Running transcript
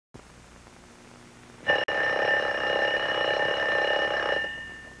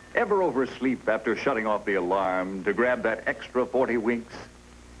Ever oversleep after shutting off the alarm to grab that extra 40 winks?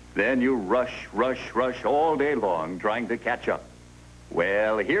 Then you rush all day long trying to catch up.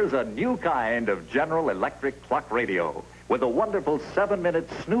 Well, here's a new kind of General Electric clock radio with a wonderful 7-minute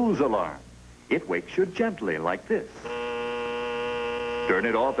snooze alarm. It wakes you gently like this. Turn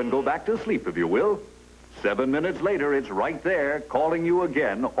it off and go back to sleep if you will. 7 minutes later, it's right there calling you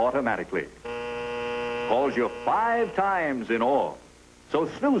again automatically. Calls you 5 times in all. So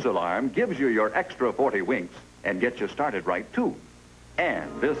snooze alarm gives you your extra 40 winks and gets you started right too.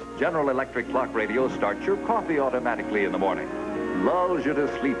 And this General Electric clock radio starts your coffee automatically in the morning, lulls you to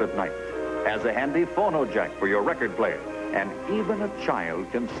sleep at night, has a handy phono jack for your record player, and even a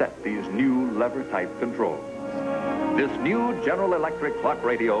child can set these new lever-type controls. This new General Electric clock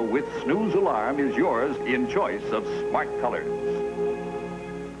radio with snooze alarm is yours in choice of smart colors.